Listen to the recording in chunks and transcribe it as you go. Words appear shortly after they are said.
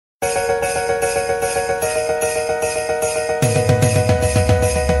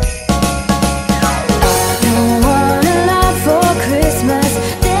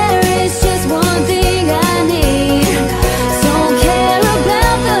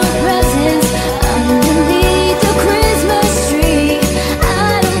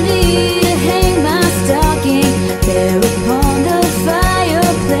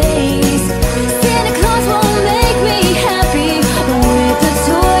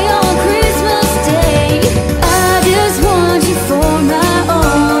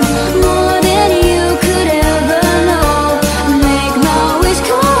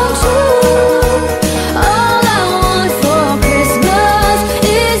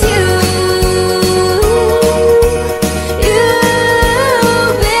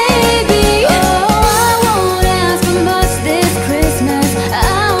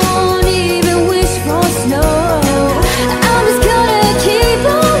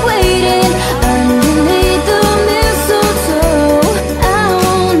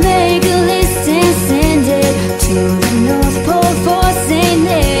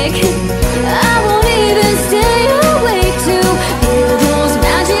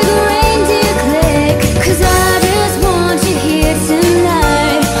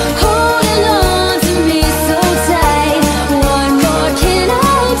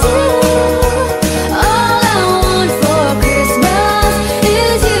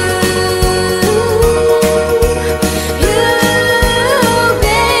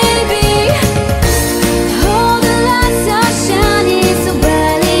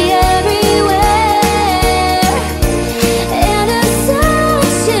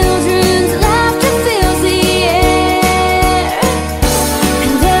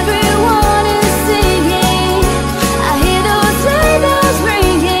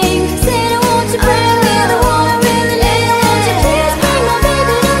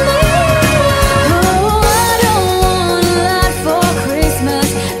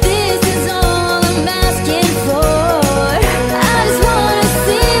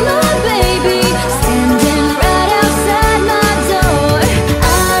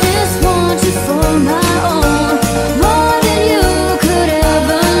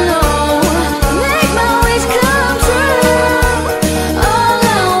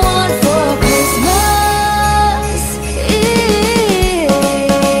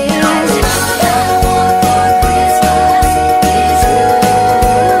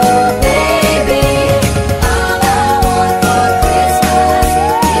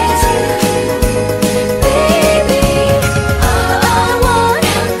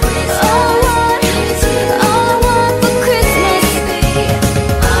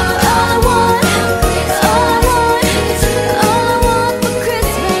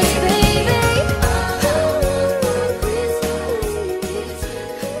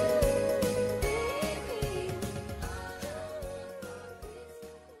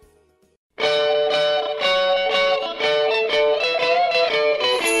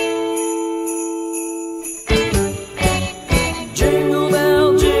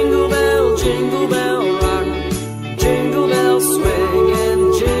jingle bell rock, jingle bells swing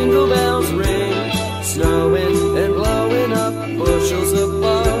and jingle bells ring, snowing and blowing up bushels of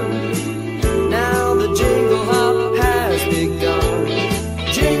fun. Now the jingle hop has begun.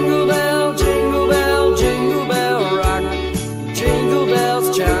 Jingle bell, jingle bell, jingle bell rock, jingle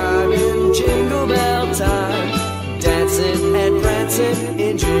bells chime in jingle bell time, dancing and prancing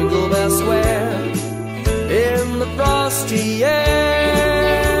in Jingle Bell Square. In the frosty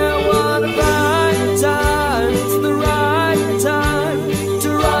air, what a bright time, it's the right time to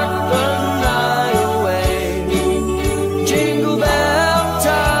rock the night away. Jingle bell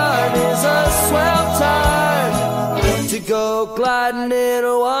time is a swell time to go gliding in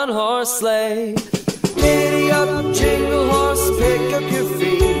a one-horse sleigh. Giddy up, jingle horse, pick up your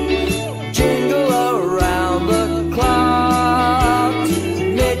feet, jingle around the clock,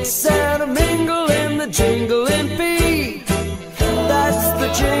 mix and a mingle in the jingling feet. That's the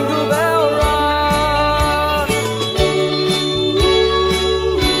Jingle Bell Rock.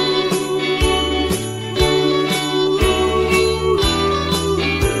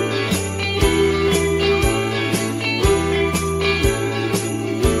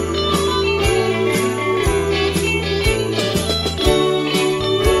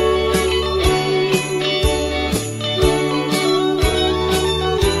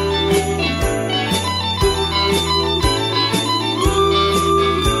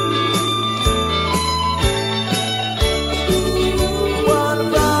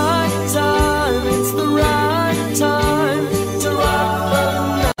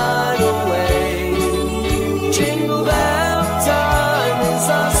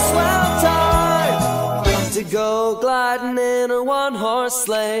 Go gliding in a one-horse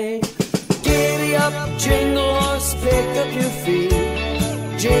sleigh. Giddy up, jingle horse, pick up your feet,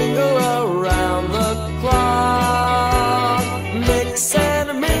 jingle around the clock, mix and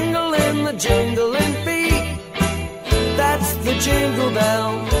a mingle in the jingling feet. That's the jingle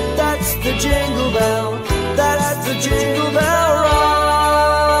bell, that's the jingle bell, that's the Jingle Bell Rock.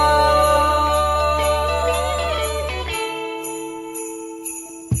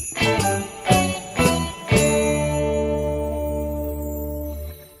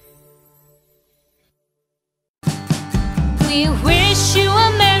 We wish you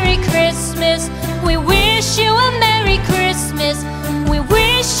a Merry Christmas. We wish you a Merry Christmas. We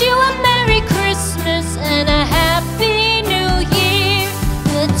wish you a Merry Christmas and a Happy New Year.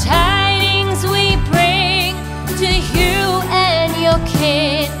 The tidings we bring to you and your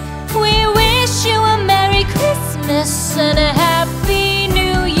kin. We wish you a Merry Christmas and a Happy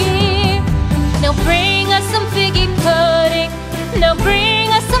New Year. Now bring us some figgy pudding. Now bring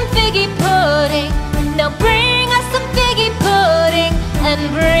us some figgy pudding. Now bring us some figgy pudding and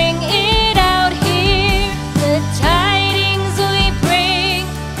bring it out here. The tidings we bring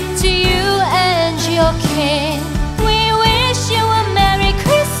to you and your kin. We wish you a Merry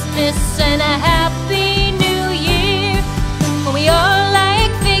Christmas and a Happy New Year. For we all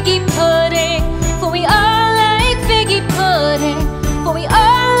like figgy pudding. For we all like figgy pudding. For we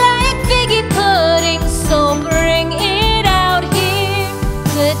all like figgy pudding. So bring it out here.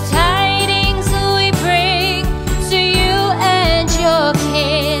 The tidings we bring to you and your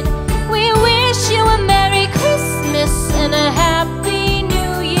kin. We wish you a Merry Christmas and a Happy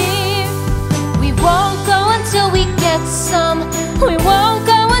New Year. We won't go until we get some. We won't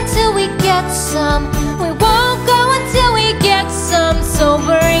go until we get some. We won't go until we get some. So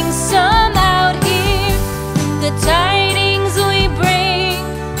bring some out here. The tidings we bring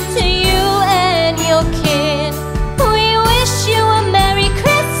to you and your kin. We wish you a Merry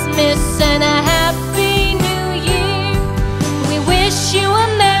Christmas and a Happy New Year. We wish you a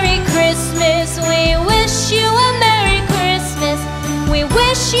Merry Christmas. We wish you a Merry Christmas. We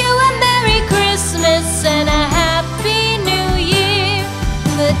wish you a Merry Christmas and a Happy New Year.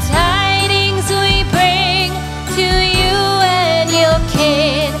 The tidings we bring to you and your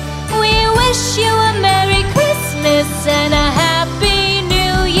kin. We wish you a Merry Christmas and a Happy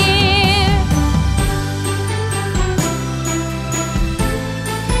New Year.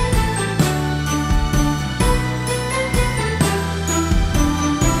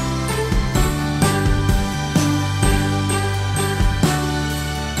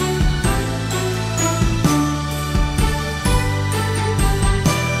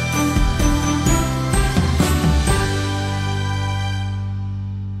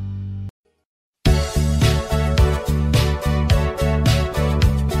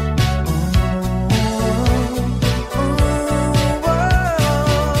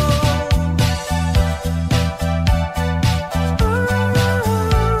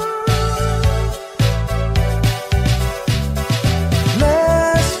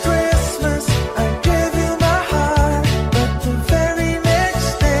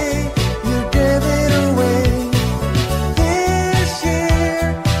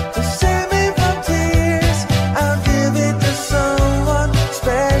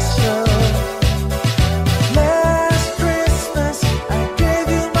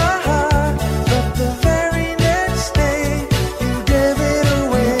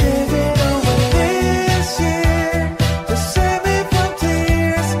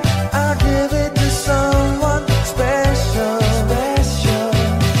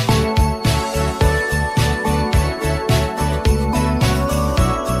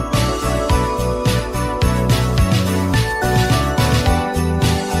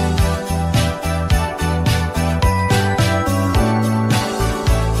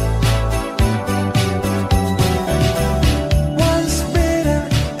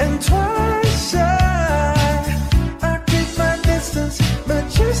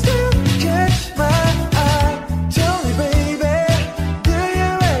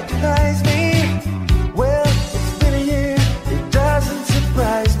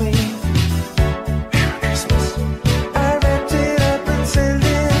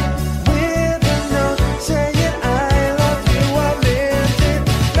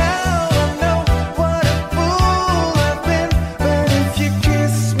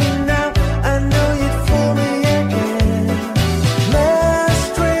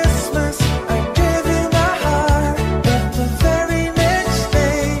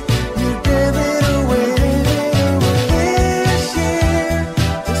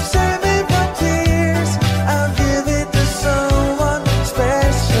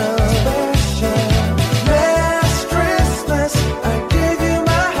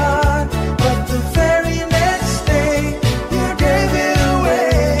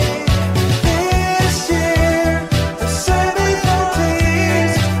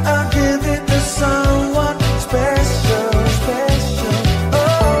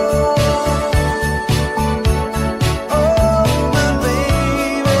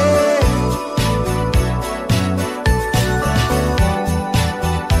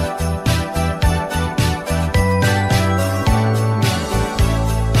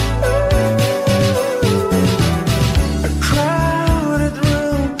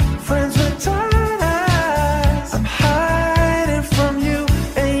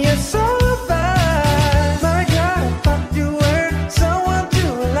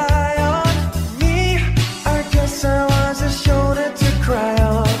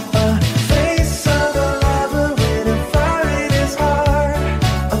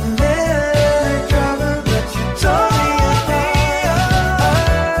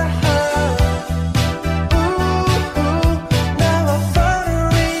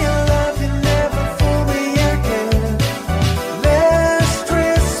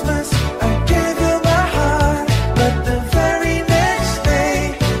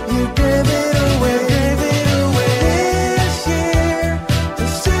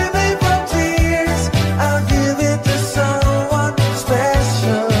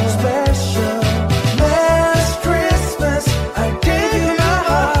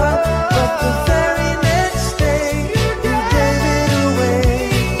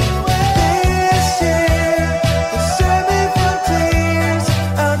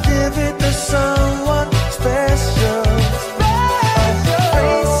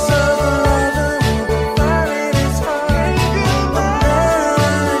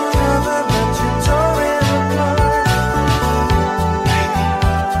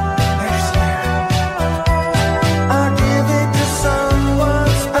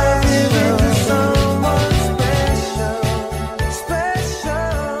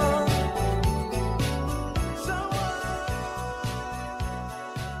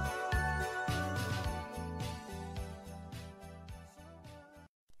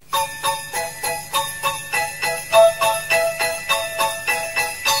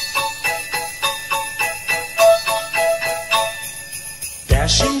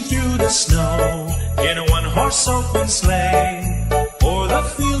 dashing through the snow in a one-horse open sleigh. O'er the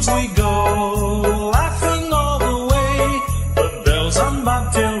fields we go, laughing all the way. The bells on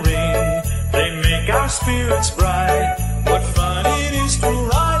bobtail ring, they make our spirits bright. What fun it is to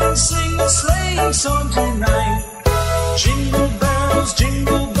ride and sing a sleighing song tonight. Jingle bells,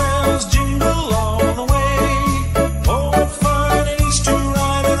 jingle bells, jingle all the way. Oh, what fun it is to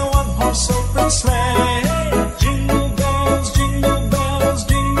ride in a one-horse open sleigh. Jingle bells, jingle bells,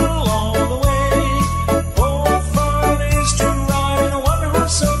 jingle all the way. Oh, what fun it is to ride in a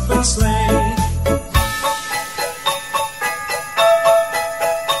one-horse open sleigh.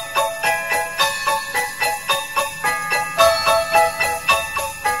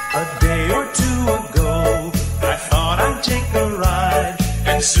 A day or two ago, I thought I'd take a ride,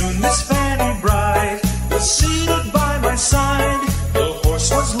 and soon Miss Fanny Bright was seated by my side. The horse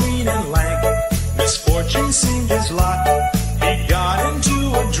was lean and lank, misfortune seemed his lot. He got into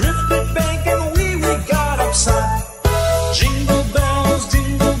a drifted bank and we got upset. Jingle bells,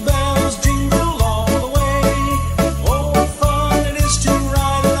 jingle bells, jingle all the way. Oh, what fun it is to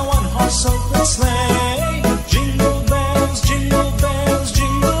ride in a one-horse open sleigh. Jingle bells, jingle bells,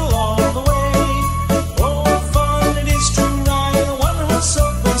 jingle all the way. Oh, what fun it is to ride in a one-horse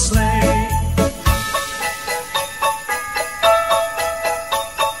open sleigh.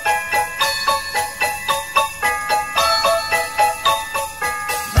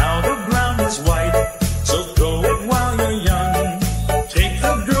 Now the ground is white, so go it while you're young. Take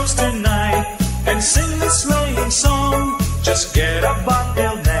the girls tonight and sing the sleighing song. Just get a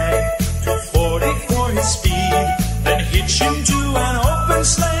bobtail nag, 240 for his speed. Then hitch him to an open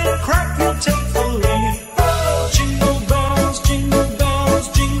sleigh, crack you'll take the lead. Oh, jingle bells,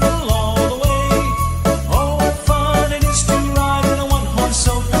 jingle all the way. Oh, what fun it is to ride in a one-horse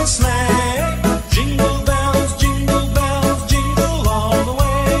open sleigh. Jingle bells, jingle all the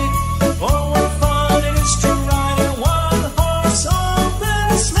way. Oh, what fun it is to ride in a one-horse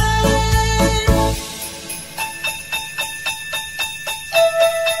open sleigh.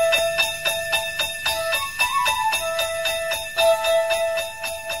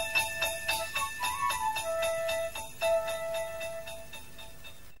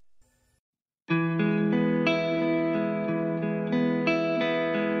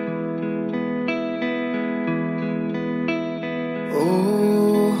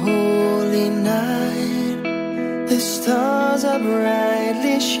 Oh, holy night, the stars are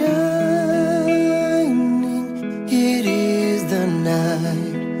brightly shining. It is the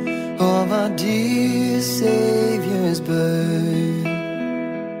night of our dear Savior's birth.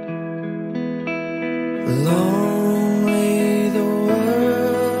 Long lay the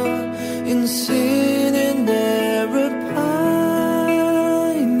world in sin and error pining,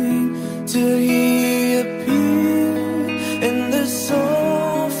 till He appeared and the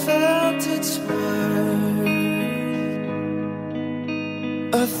soul felt its worth.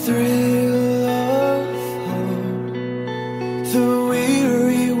 A thrill of hope, the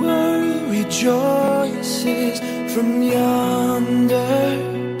weary world rejoices from yonder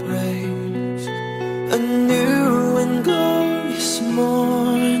breaks a new and glorious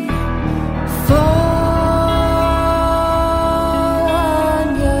morn. Fall on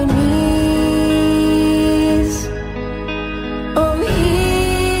your knees, oh,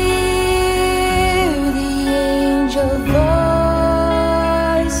 hear the angel voices.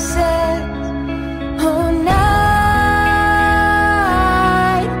 Oh, night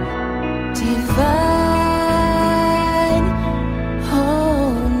divine,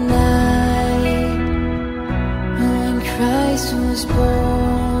 oh, night when Christ was born.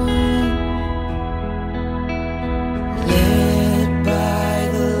 Led by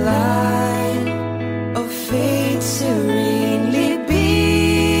the light of faith serenely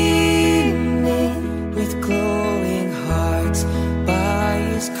beaming, with glowing hearts by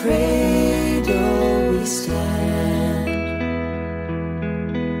His cradle we stand.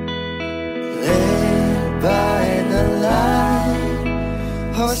 Led by the light,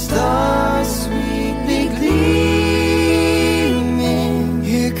 our stars sweetly gleaming.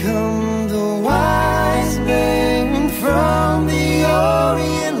 Here come the wise men from the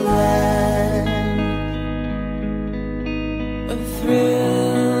Orient land. A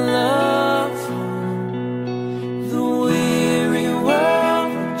thrill of hope, the weary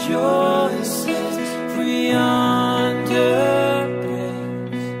world rejoices, for yonder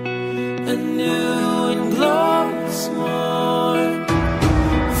breaks a new and glorious morn.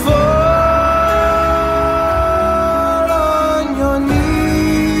 For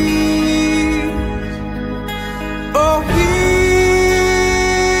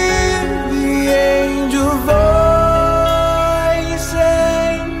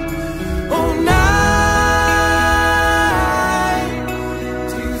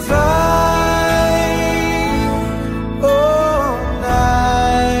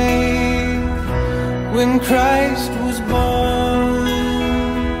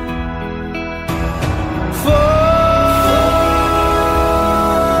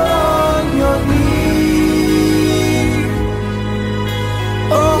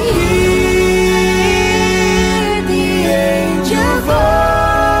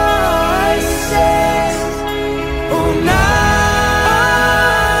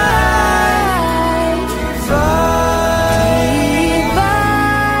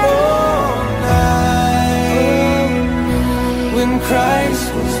Christ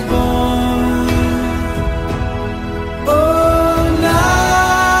was born. Oh, night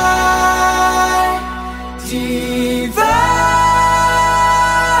divine,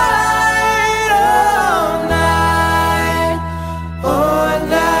 oh,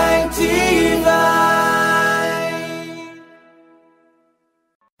 night divine.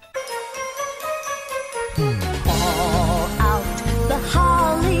 All out the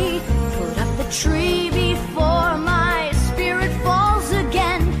holly, put up the tree before my spirit falls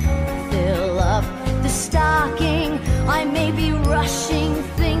again. Fill up the stocking, I may be rushing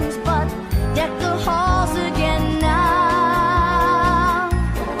things, but deck the halls again now.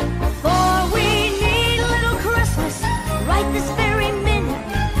 For we need a little Christmas right this very minute.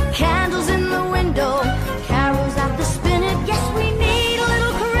 Candles in the window, carols at the spinet. Yes, we need a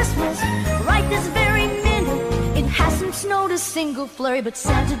little Christmas right this very minute. It hasn't snowed a single flurry, but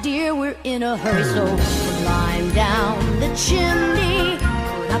Santa dear, we're in a hurry. So climb down the chimney,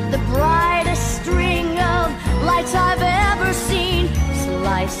 put up the brightest string of lights I've ever seen.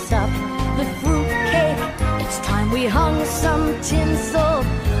 Slice up the fruitcake, it's time we hung some tinsel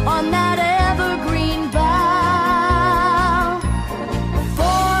on that evergreen bough.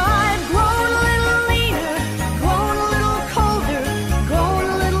 For I've grown a little leaner, grown a little colder, grown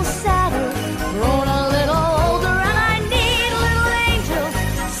a little sadder, grown a little older, and I need a little angel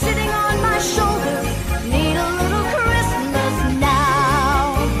sitting on my shoulder. Need a little Christmas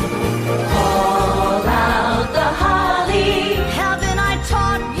now. Call out the holly. Haven't I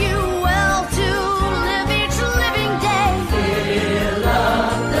taught you well to live each living day? Fill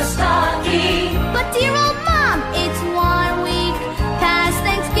up the stocking. But dear old Mom, it's 1 week past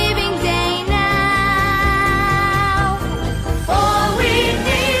Thanksgiving Day now. For we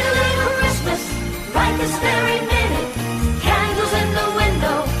need a little Christmas right this very minute. Candles in the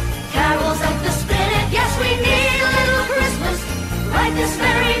window, carols at the spinet. Yes, we need a little Christmas right this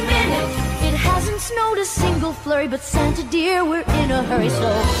very minute. It hasn't snowed a single flurry, but Santa dear, we're in a hurry. So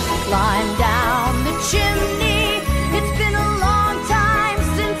climb down the chimney. It's been a long time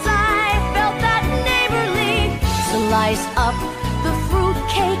since I felt that neighborly. Slice up the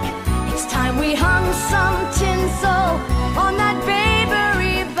fruitcake, it's time we hung some tinsel on that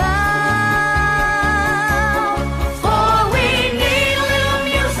bakery bough. For we need a little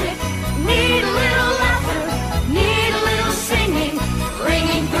music, need a little laughter, need a little singing,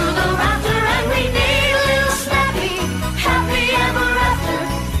 ringing through the rafter, and we need a little snappy, happy ever after.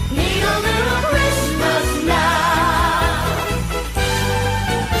 Need a little Christmas now.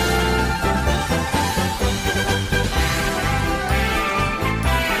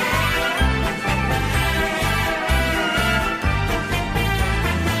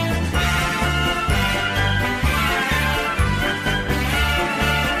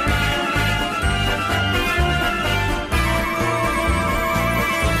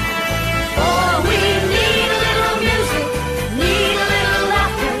 For we need a little music, need a little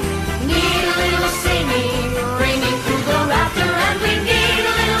laughter, need a little singing, ringing through the rafter, and we need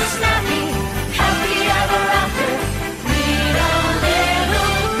a little snappy, happy ever after. Need a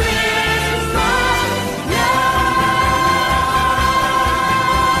little Christmas now.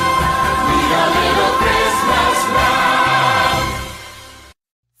 Need a little Christmas now.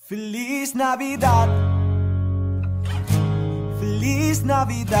 Feliz Navidad, Feliz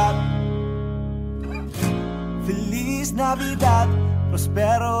Navidad, Feliz Navidad,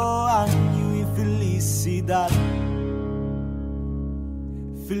 prospero año y felicidad.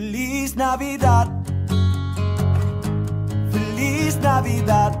 Feliz Navidad, Feliz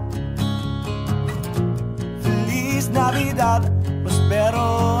Navidad, Feliz Navidad,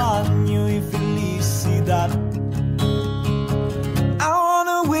 prospero año y felicidad. I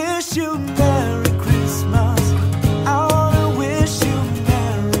wanna wish you Merry Christmas. I wanna wish you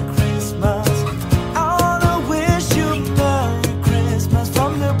Merry Christmas. I wanna wish you Merry Christmas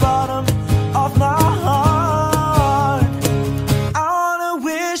from the bottom of my heart. I wanna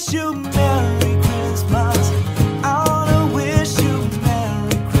wish you Merry Christmas. I wanna wish you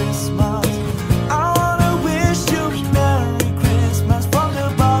Merry Christmas. I wanna wish you Merry Christmas from the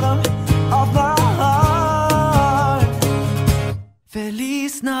bottom of my heart.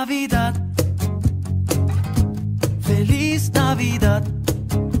 Feliz Navidad, Feliz Navidad,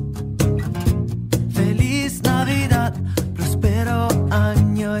 Feliz Navidad, prospero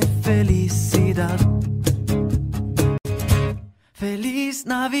año y felicidad. Feliz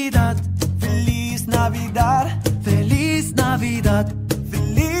Navidad, Feliz Navidad, Feliz Navidad,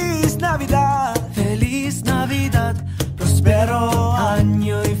 Feliz Navidad, Feliz Navidad, prospero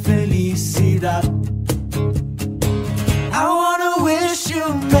año y felicidad. I wanna wish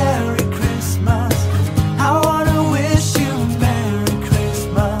you Merry Christmas. I wanna wish you Merry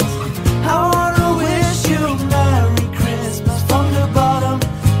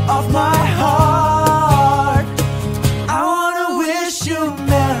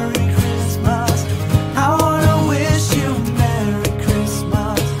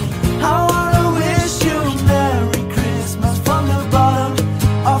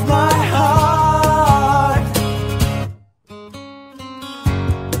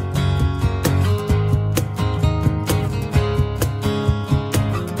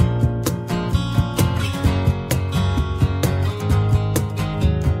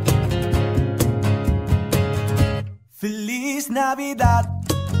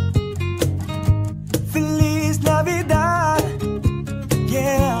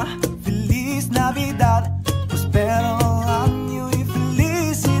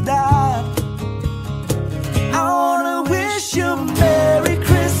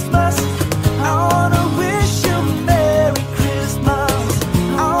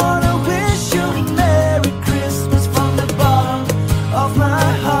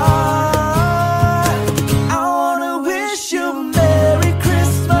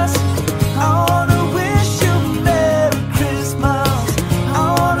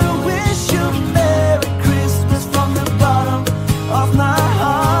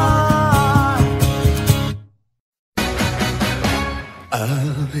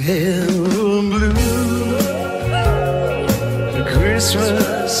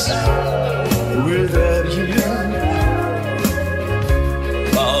Christmas without you.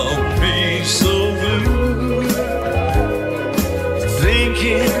 I'll be so blue,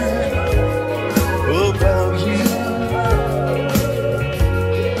 thinking about you.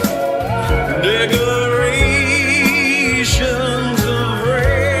 Decorations of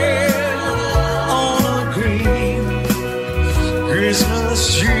red on a green Christmas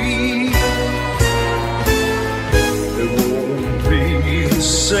tree. It won't be the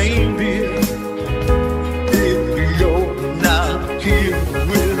same, dear, if you're not here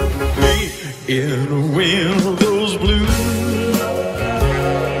with me. In the wind, those blue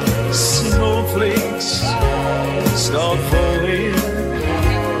snowflakes start falling.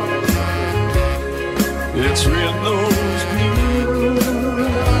 It's when those blue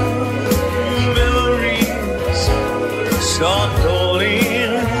memories start calling,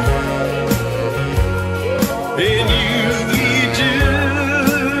 and you'll be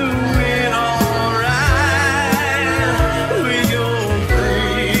doing alright with your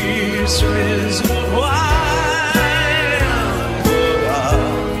Christmas wine. But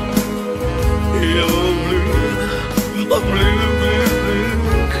I'll have a blue, blue,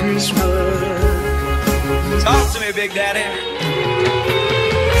 blue Christmas. Talk to me, Big Daddy.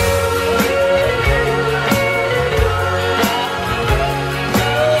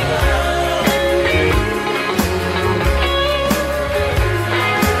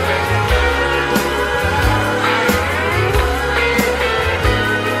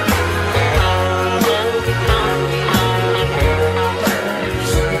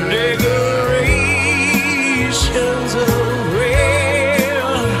 Decorations of red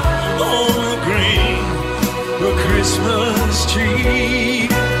on the green Christmas tree.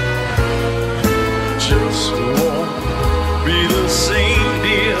 Just won't be the same,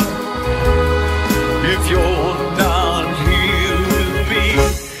 dear, if you're not here with me.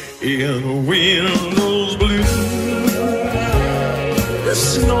 In the wind, those blue the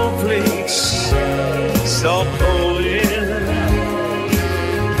snowflakes stop falling.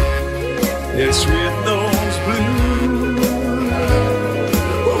 It's with those blue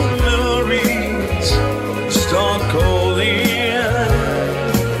memories start calling.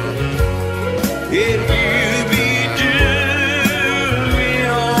 If you be doing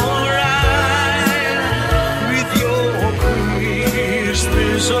alright with your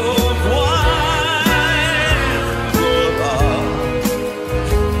Christmas of wine, but I'll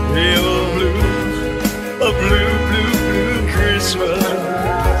have a blue, blue, blue Christmas.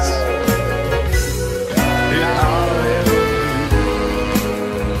 Yeah, I'll have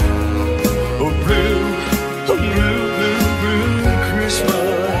a blue, blue, blue Christmas.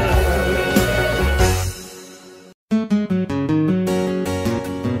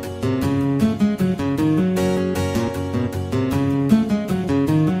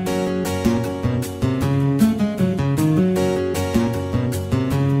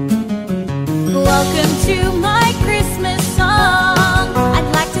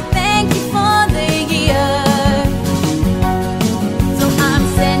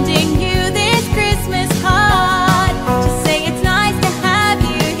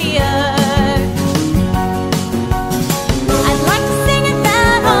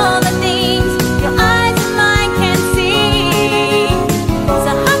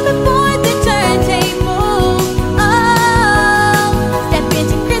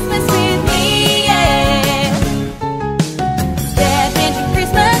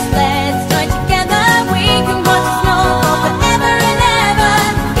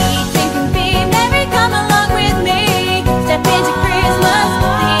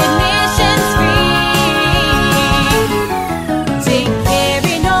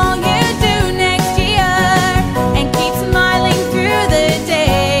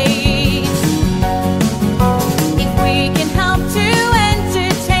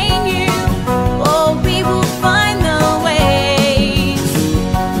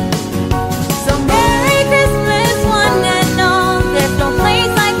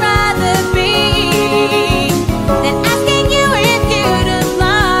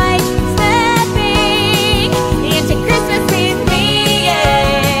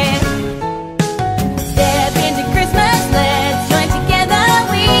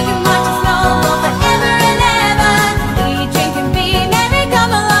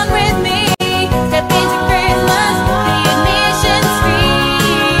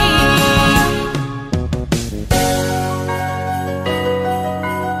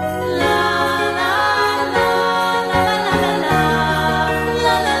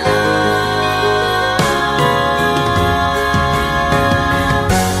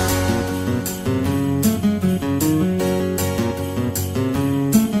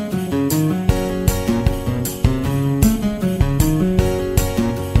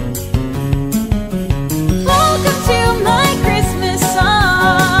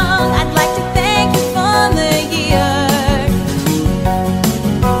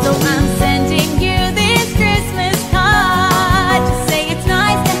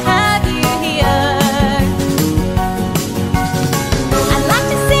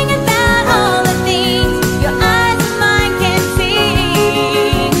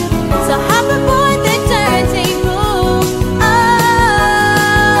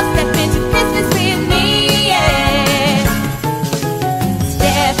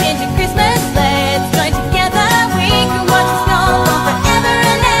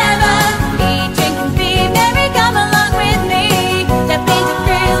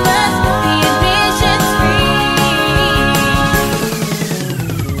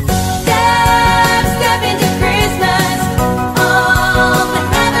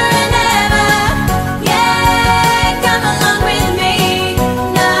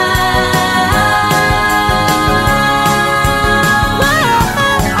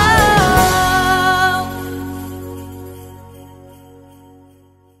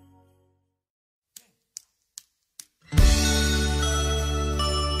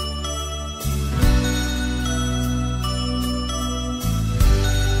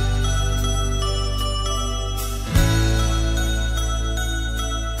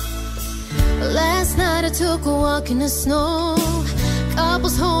 Last night I took a walk in the snow.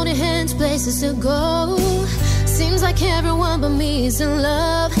 Couples holding hands, places to go. Seems like everyone but me is in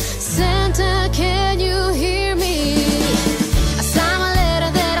love. Santa, can you hear me? I signed my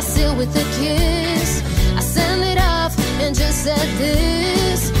letter that I sealed with a kiss. I sent it off and just said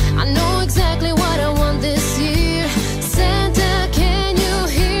this: I know exactly what I want this year. Santa, can you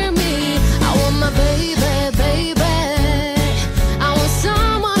hear me? I want my baby, baby. I want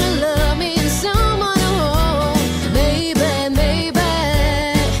someone to love me and someone to hold. Baby, baby,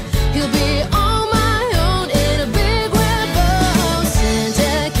 he'll be on my own in a big red boat.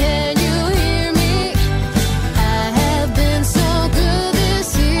 Santa, can you hear me? I have been so good this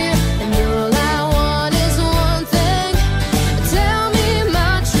year, and all I want is one thing. Tell me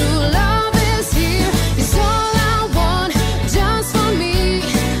my true love is here. It's all I want, just for me.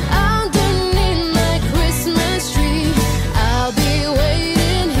 Underneath my Christmas tree, I'll be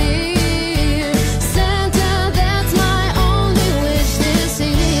waiting here. Santa, that's my only wish this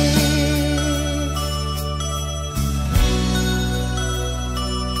year.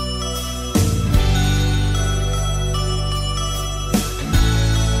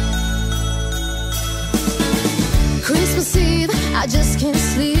 Christmas Eve, I just can't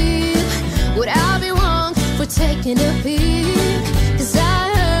sleep. Would I be wrong for taking a peek? 'Cause I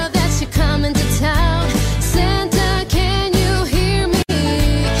heard that you're coming to town. Santa, can you hear me?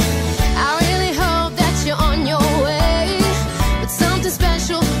 I really hope that you're on your way with something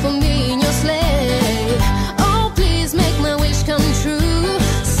special for me in your sleigh. Oh, please make my wish come true.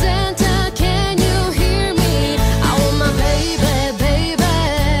 Santa, can you hear me? I want my baby, baby.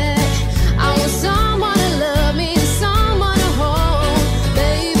 I want someone to love me and someone to hold.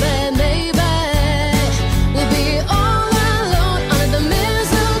 Baby, baby, we'll be all alone under the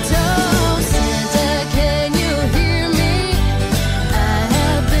mistletoe. Santa, can you hear me? I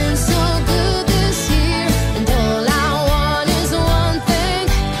have been so good this year, and all I want is one thing.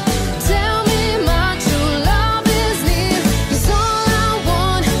 Tell me my true love is near. 'Cause all I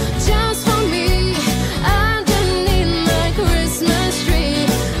want, just for me, underneath my Christmas tree,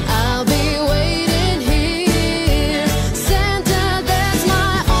 I'll be waiting here. Santa, that's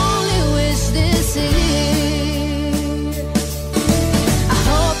my only wish this year. I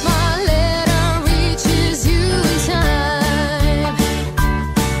hope my letter reaches you in time.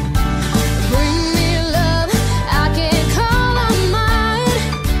 Bring me love I can call on mine.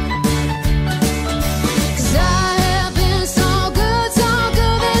 'Cause I have been so good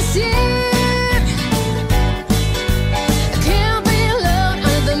this year. I can't be alone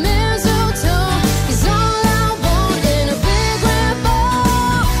under the mistletoe. 'Cause all I want in a big red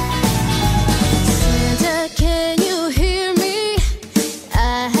boat. Santa, can you hear me?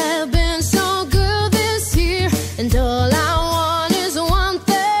 I have been so good this year, and all I want is one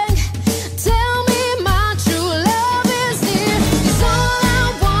thing. Tell me my true love is near. 'Cause all I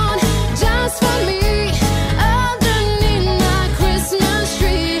want, just for me, underneath my Christmas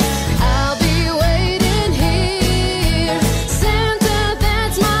tree, I'll be waiting here. Santa,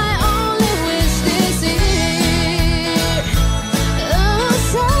 that's my only wish this year. Oh,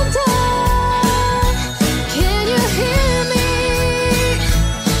 Santa, can you hear me?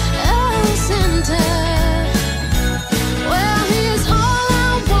 Oh, Santa, well, here's all I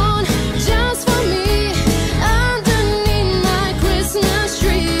want, just for me, underneath my Christmas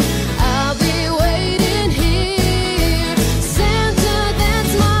tree, I'll be waiting here. Santa,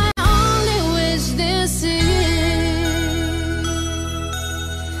 that's my only wish this year.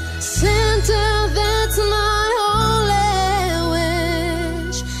 Santa, that's my only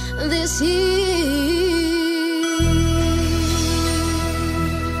wish this year.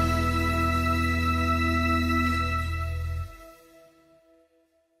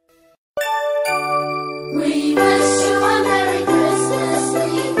 We wish you a Merry Christmas.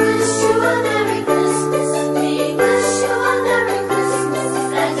 We wish you a Merry Christmas. We wish you a Merry Christmas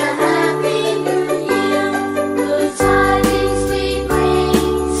and a Happy New Year. Good tidings we bring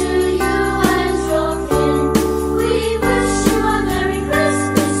to you.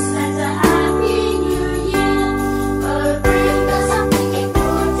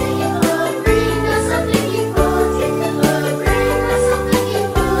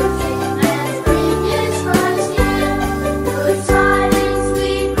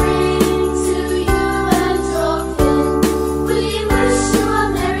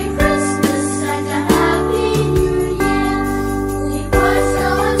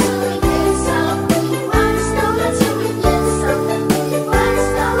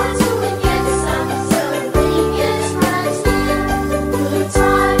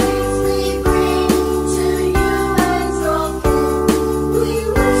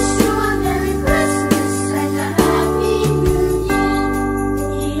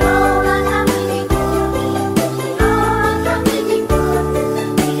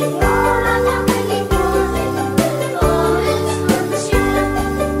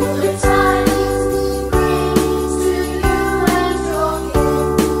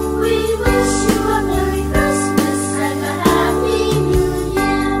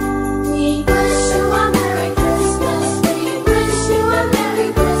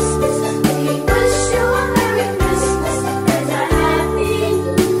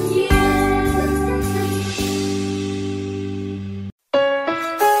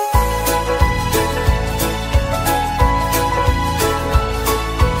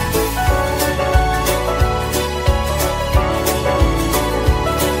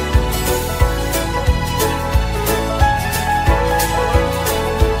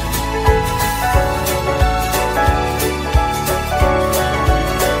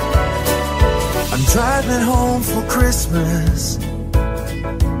 driving home for Christmas.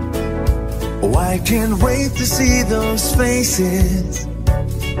 Oh, I can't wait to see those faces.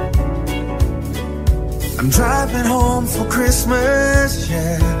 I'm driving home for Christmas,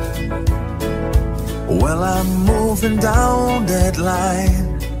 yeah. Well, I'm moving down that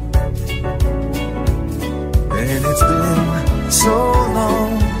line, and it's been so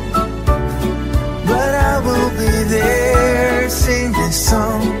long, but I will be there, sing this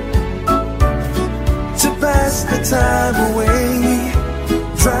song to pass the time away.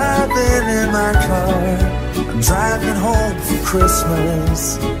 Driving in my car, I'm driving home for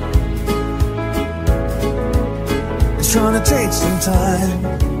Christmas. It's gonna take some time,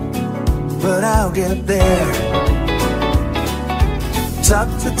 but I'll get there. Top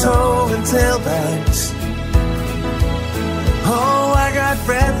to toe and tailbacks. Oh, I got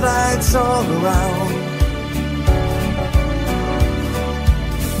red lights all around,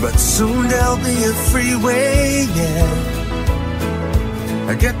 but soon there'll be a freeway, yeah.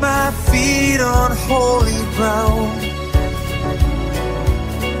 I get my feet on holy ground,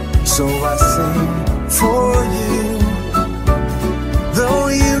 so I sing for you, though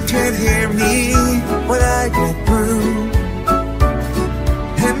you can't hear me when I get through,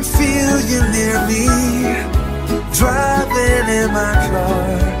 and feel you near me. Driving in my car,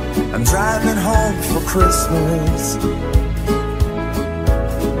 I'm driving home for Christmas.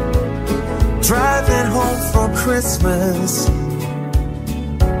 Driving home for Christmas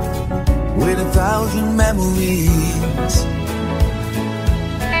with 1,000 memories.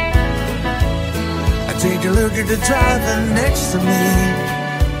 I take a look at the driver next to me.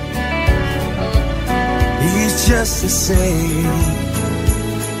 He's just the same,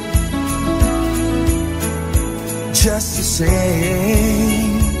 just the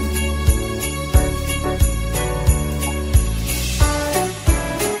same.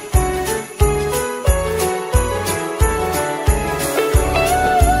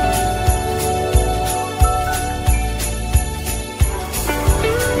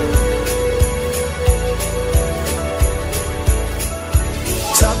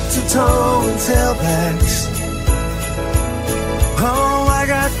 Top to toe and tailbacks. Oh, I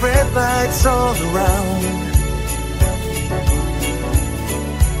got red lights all around.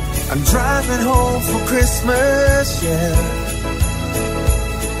 I'm driving home for Christmas, yeah.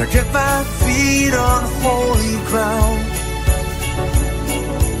 I get my feet on holy ground,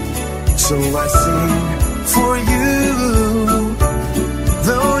 so I sing for you,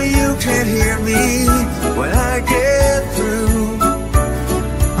 though you can't hear me when I get through.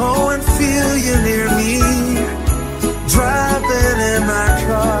 Oh, and feel you near me. Driving in my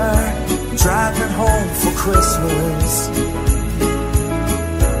car, driving home for Christmas.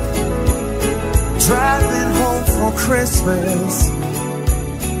 Driving home for Christmas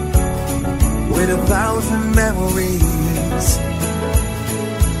with 1,000 memories.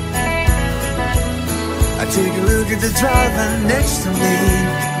 I take a look at the driver next to me.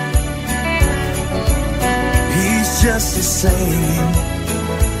 He's just the same.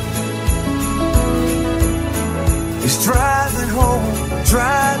 He's driving home,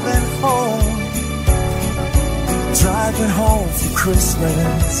 driving home, driving home for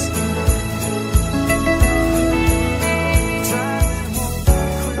Christmas.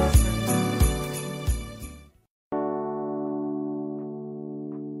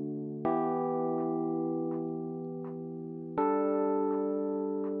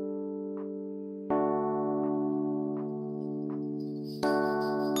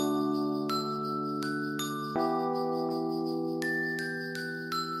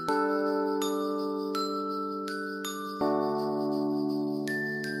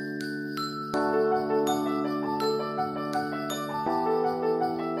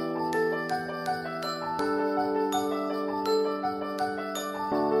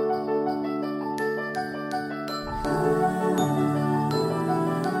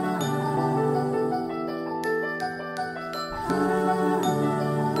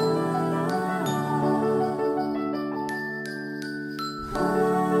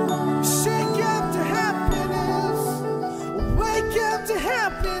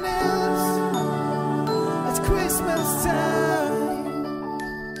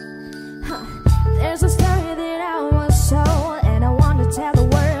 There's a story that I was told, and I want to tell the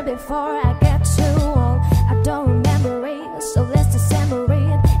world before I get too old. I don't remember it, so let's disassemble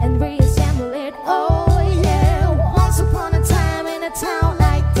it and reassemble it. Oh yeah, once upon a time in a town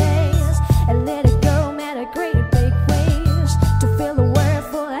like this, a little girl made a great big wish to fill the world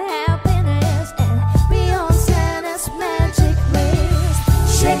full of happiness and beyond Santa's magic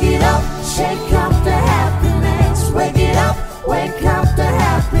list. Shake it up the happiness. Wake it up the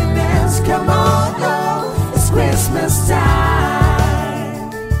happiness. Come on.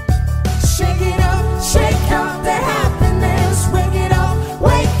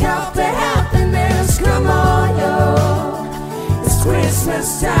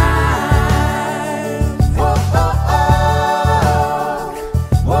 Christmas time. Oh, oh, oh.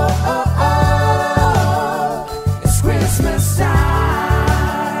 Oh, oh, oh. It's Christmas time.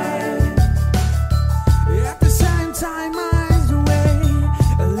 At the same time, miles away,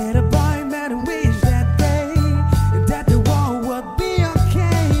 a little boy made a wish that day, that the world would be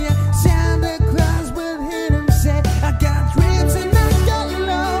okay. Santa Claus would hit him, say, I got dreams and I got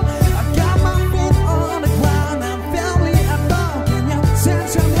love. I got my feet on the ground, I'm family above. Can you send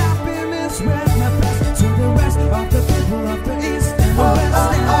some happiness with my best to the rest of the people of the East and the West?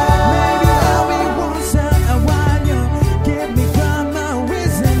 Maybe I'll be once in a while. You give me grandma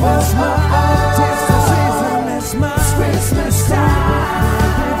wisdom and smile. Tis the season, it's my Christmas time.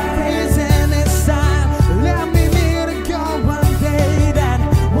 Season is time. Let me meet a girl one day that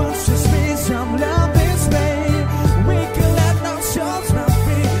wants to speak some love this way. We can let no souls run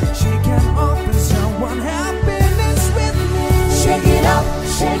free. She can open someone happiness with me. Shake it up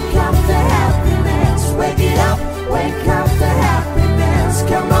the happiness. Wake it up the happiness.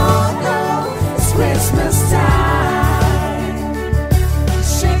 Come on now, it's Christmas time.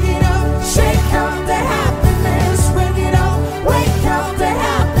 Shake it up the happiness. Wake it up the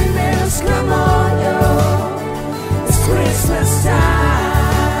happiness. Come on, yo, it's Christmas time.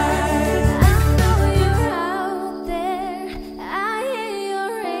 I know you're out there. I hear your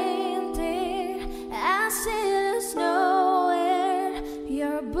reindeer. I see the snow where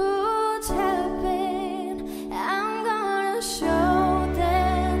your boots have been. I'm gonna show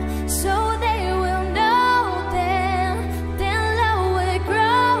them so they will know then love will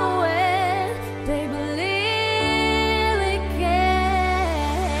grow and they believe it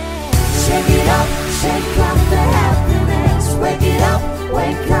can. Shake it up the happiness. Wake it up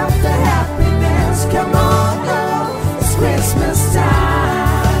the happiness. Come on now, it's Christmas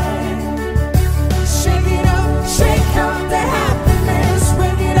time. Shake it up the happiness.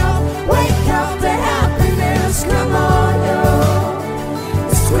 Wake it up the happiness. Come on, yo,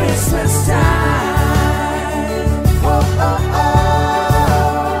 it's Christmas time. Oh, oh, oh.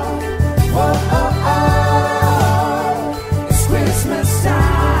 Oh, oh, oh. It's Christmas time.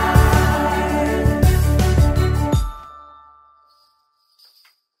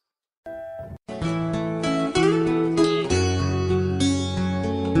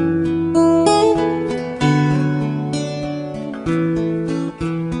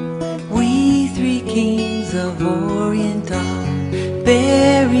 We three kings of Orient are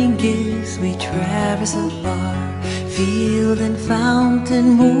bearing gifts. We traverse afar, field and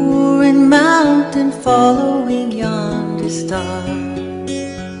fountain, moor and mountain, following yonder star,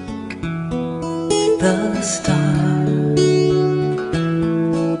 the star.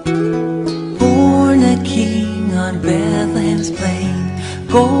 Born a king on Bethlehem's plain,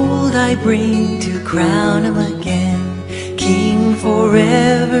 gold I bring to crown him again. King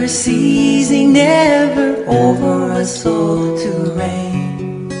forever, ceasing never, over us all to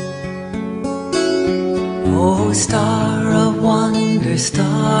reign. Oh, star of wonder,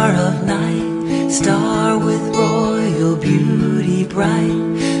 star of night, star with royal beauty bright,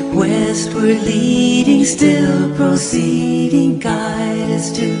 westward leading, still proceeding, guide us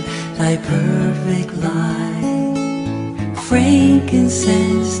to thy perfect light.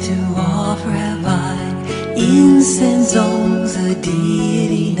 Frankincense to offer have I, incense songs a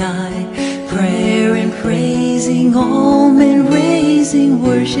deity nigh, prayer and praising, all men raising,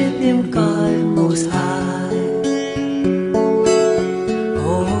 worship him God most high.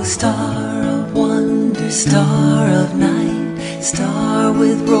 Oh, star of wonder, star of night, star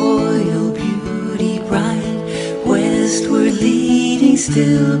with royal beauty bright, westward leading,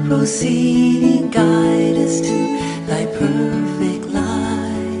 still proceeding, guide us to thy perfect light.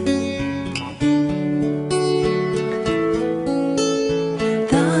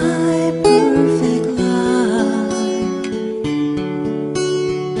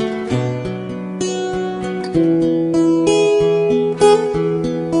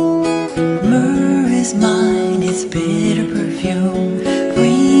 Myrrh is mine, its bitter perfume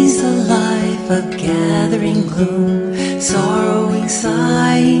breathes the life of gathering gloom, sorrowing,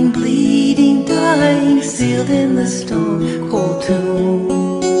 sighing, bleeding, dying, sealed in the stone cold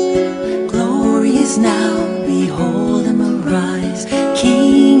tomb. Glorious now, behold him arise,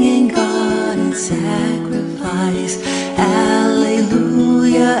 King and God in sacrifice.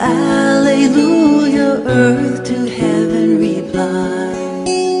 Alleluia, alleluia, earth to heaven replies.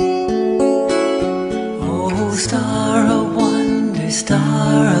 Oh, star of wonder,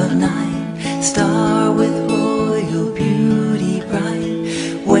 star of night, star with royal beauty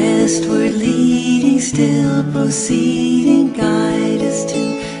bright, westward leading, still proceeding, guide us to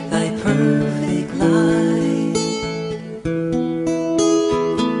thy perfect light.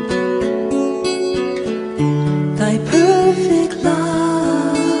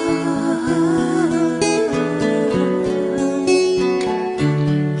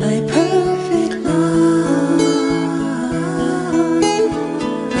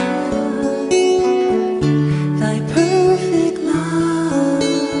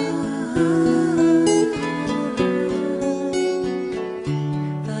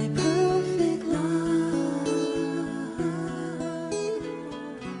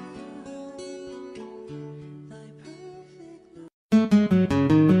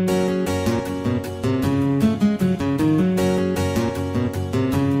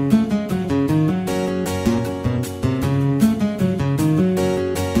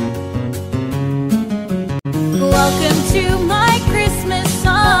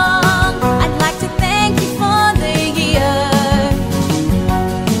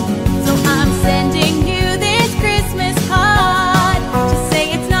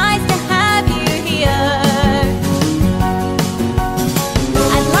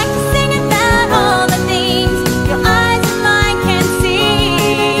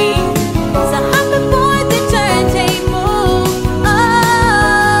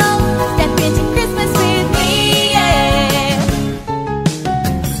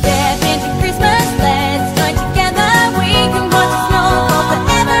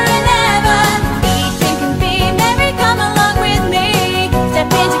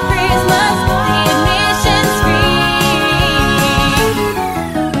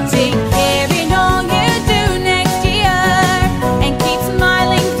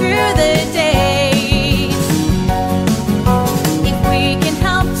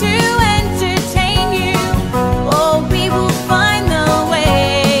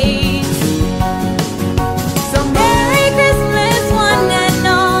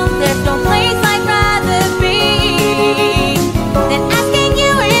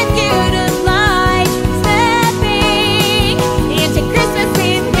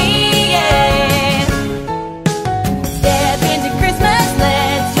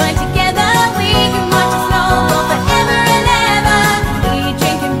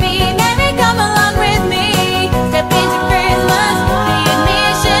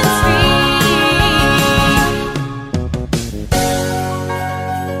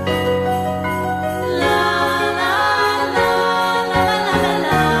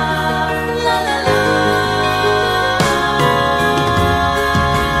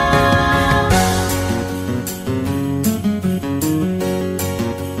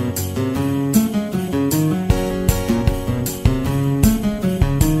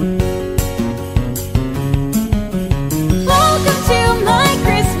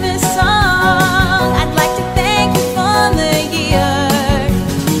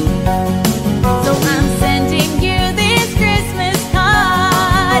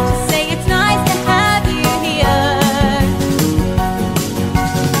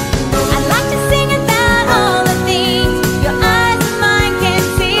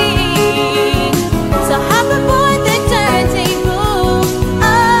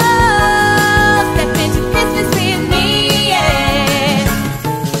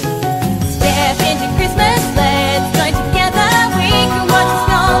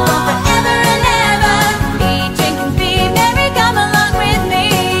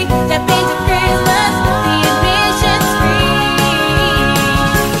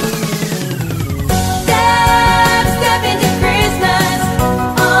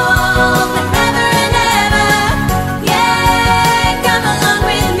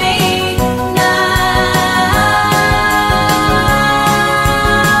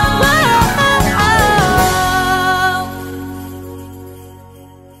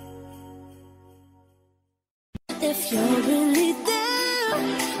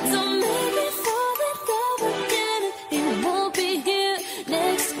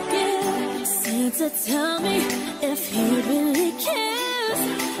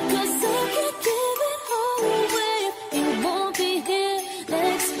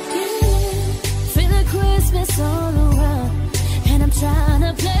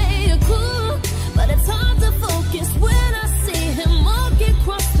 to play it cool, but it's hard to focus when I see him walk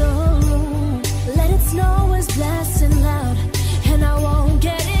across the room. Let it snow is blasting loud, and I won't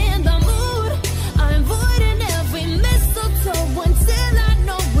get in the mood. I'm avoiding every mistletoe until I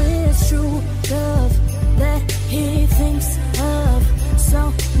know it's true love that he thinks of. So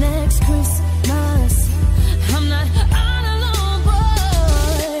next Christmas, I'm not all alone,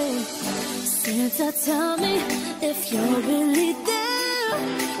 boy. Santa, tell me if you're really there.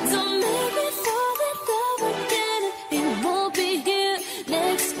 Don't make me fall in love again. He won't be here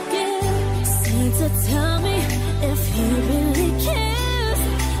next year. Santa, tell me if he really cares,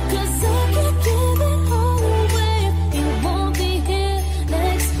 'cause I can't give it all away if he won't be here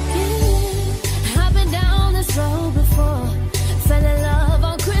next year. I've been down this road before, fell in love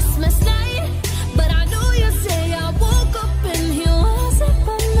on Christmas night, but I knew you'd say I woke up and he wasn't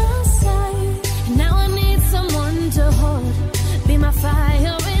by my side. Now I need someone to hold, be my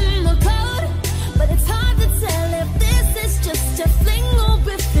fire in the cloud, but it's hard to tell if this is just a fling or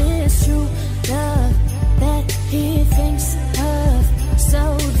if it's true love that he thinks of. So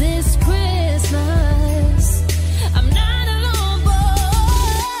this Christmas, I'm not alone,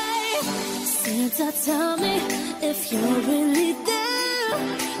 boy. Santa, tell me if you're really there.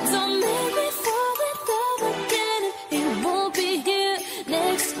 Don't make me fall in love again. He won't be here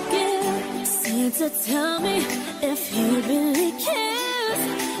next year. Santa, tell me if he really cares,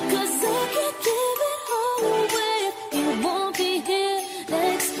 'cause I can't give it all away if he won't be here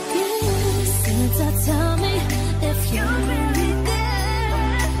next year. Santa, tell me if you're really there.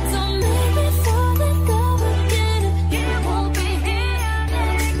 Don't make me fall in love again if he won't be here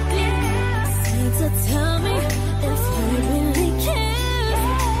next year. Santa, tell me if he really cares,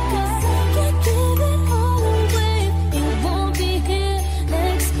 'cause I can't give it all away if he won't be here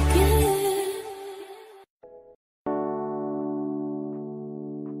next year.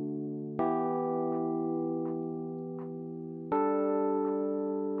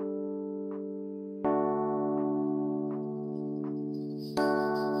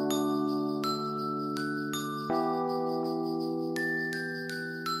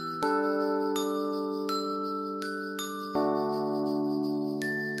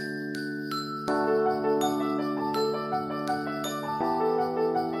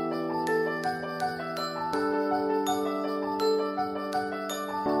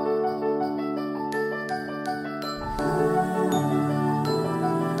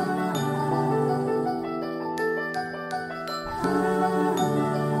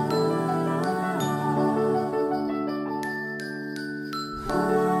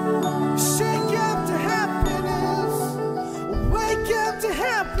 Shake up to happiness, wake up to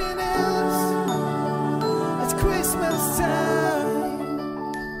happiness. It's Christmas time.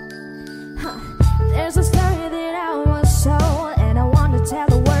 There's a story that I was told, and I want to tell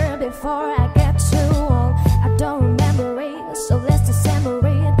the world before I get too old. I don't remember it, so let's disassemble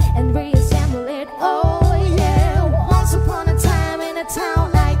it and reassemble it. Oh yeah, once upon a time in a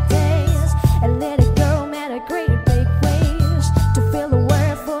town like this, a little girl made a great big wish to fill the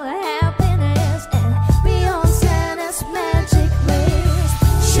world full of happiness and beyond Santa's magic list.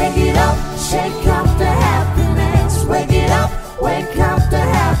 Shake it up, shake up the happiness. Wake it up, wake up the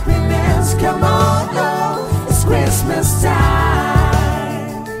happiness. Come on, oh, it's Christmas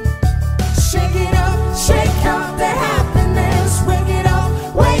time. Shake it up, shake up the happiness. Wake it up,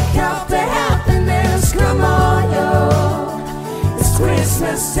 wake up the happiness. Come on, yo, it's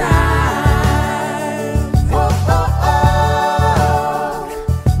Christmas time. Oh, oh, oh,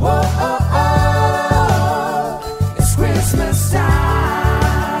 oh, oh, oh, it's Christmas time.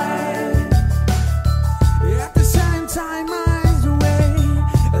 At the same time, miles away,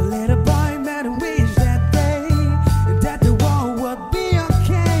 a little boy made a wish that day, that the world would be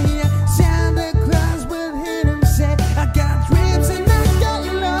okay. Santa Claus would hit and say, I got dreams and I got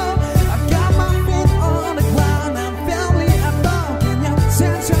love. I got my feet on the ground. I'm family above. Can you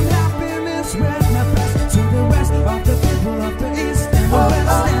send some happiness with my best to the rest of the people of the east and the west?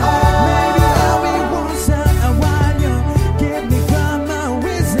 And maybe I'll be once in a while. You give me grandma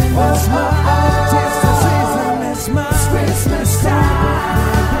wisdom and smile. Tis the season, it's my Christmas time.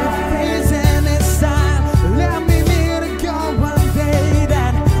 And it's time. Let me meet a girl one day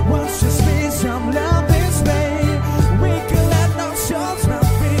that wants to speak some love this way. We can let no souls not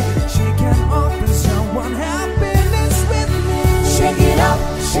free. She can open someone happiness with me. Shake it up,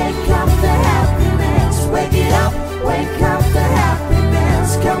 shake up the happiness. Wake it up, wake up the happiness.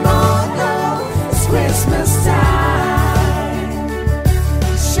 Come on, oh, it's Christmas time.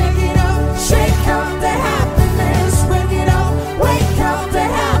 Shake it up, Shake up the happiness. Wake it up, wake up the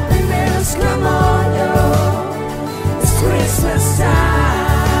happiness. Come on, yo, it's Christmas time.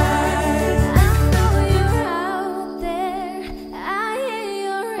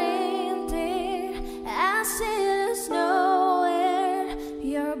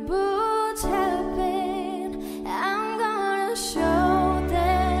 boots have been. I'm gonna show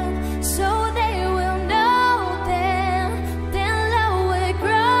them so they will know then love will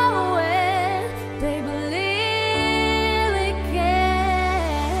grow and they believe it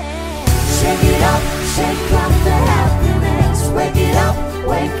can. Shake it up, shake up the happiness. Wake it up,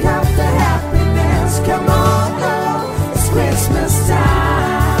 wake up the happiness. Come on, oh, it's Christmas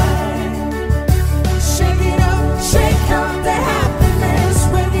time. Shake it up, shake up the happiness.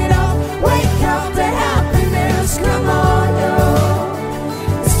 Wake it up, wake up the happiness. Come on,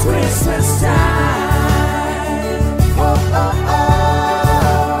 oh, it's Christmas time. Oh, oh, oh,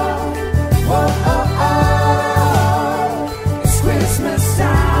 oh, oh, oh, it's Christmas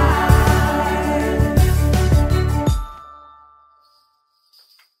time.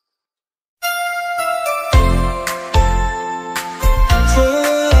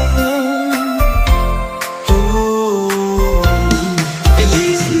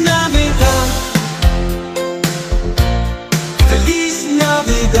 Feliz Navidad, Feliz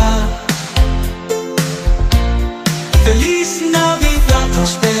Navidad, Feliz Navidad,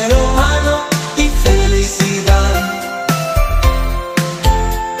 próspero año y felicidad.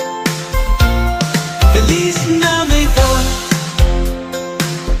 Feliz Navidad,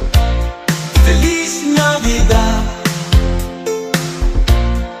 Feliz Navidad,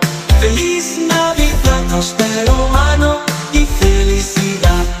 Feliz Navidad, próspero año y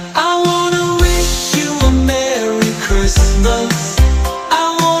felicidad. I wanna wish you a Merry Christmas.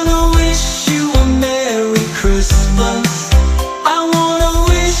 I wanna wish you a Merry Christmas. I wanna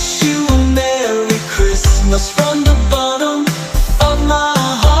wish you a Merry Christmas from the bottom of my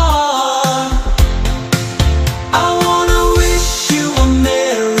heart. I wanna wish you a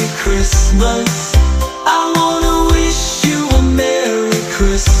Merry Christmas. I wanna wish you a Merry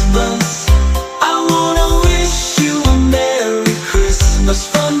Christmas. I wanna wish you a Merry Christmas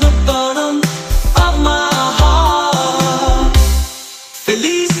from the bottom of my heart.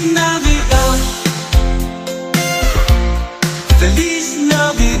 Feliz Navidad, Feliz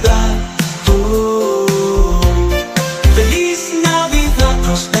Navidad, oh. Feliz Navidad,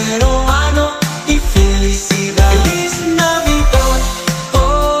 próspero año y felicidad. Feliz Navidad,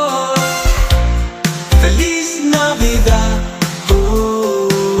 oh. Feliz Navidad,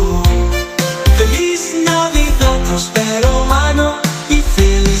 oh. Feliz Navidad, próspero año y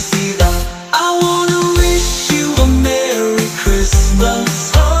felicidad. I wanna wish you a Merry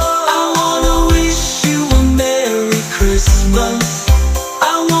Christmas. I wanna wish you a Merry Christmas.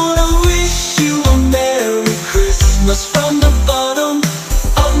 I wanna wish you a Merry Christmas from the bottom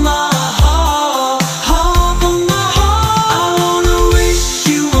of my heart. Of my heart. I wanna wish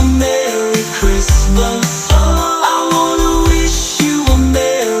you a Merry Christmas. I wanna wish you a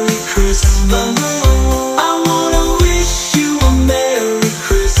Merry Christmas. I wanna wish you a Merry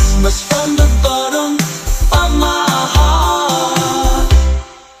Christmas from the bottom of my heart.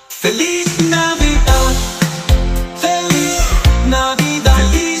 Feliz Navidad, Feliz Navidad,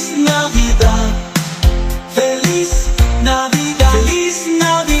 Feliz Navidad, Feliz Navidad, Feliz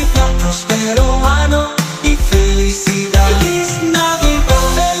Navidad, próspero año y felicidad. Feliz Navidad,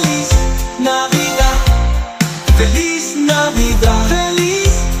 Feliz Navidad, Feliz Navidad,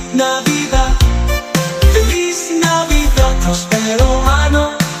 Feliz Navidad, Feliz Navidad, próspero año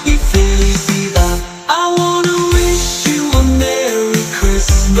y felicidad. I wanna wish you a Merry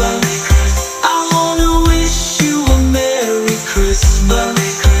Christmas. I wanna wish you a Merry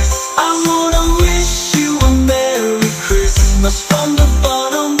Christmas. I wanna wish you a Merry Christmas from the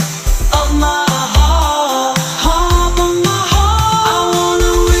bottom of my heart. Of my heart. I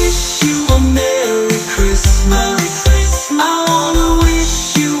wanna wish you a Merry Christmas. I wanna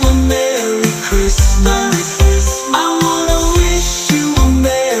wish you a Merry Christmas. I wanna wish you a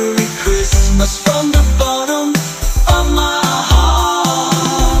Merry Christmas from the bottom of my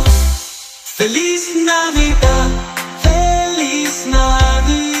heart. Feliz Navidad, Feliz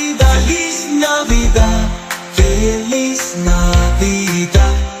Navidad, Feliz Navidad, Feliz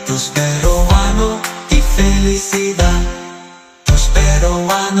Navidad, próspero año y felicidad, próspero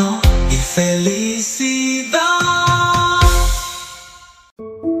año y felicidad.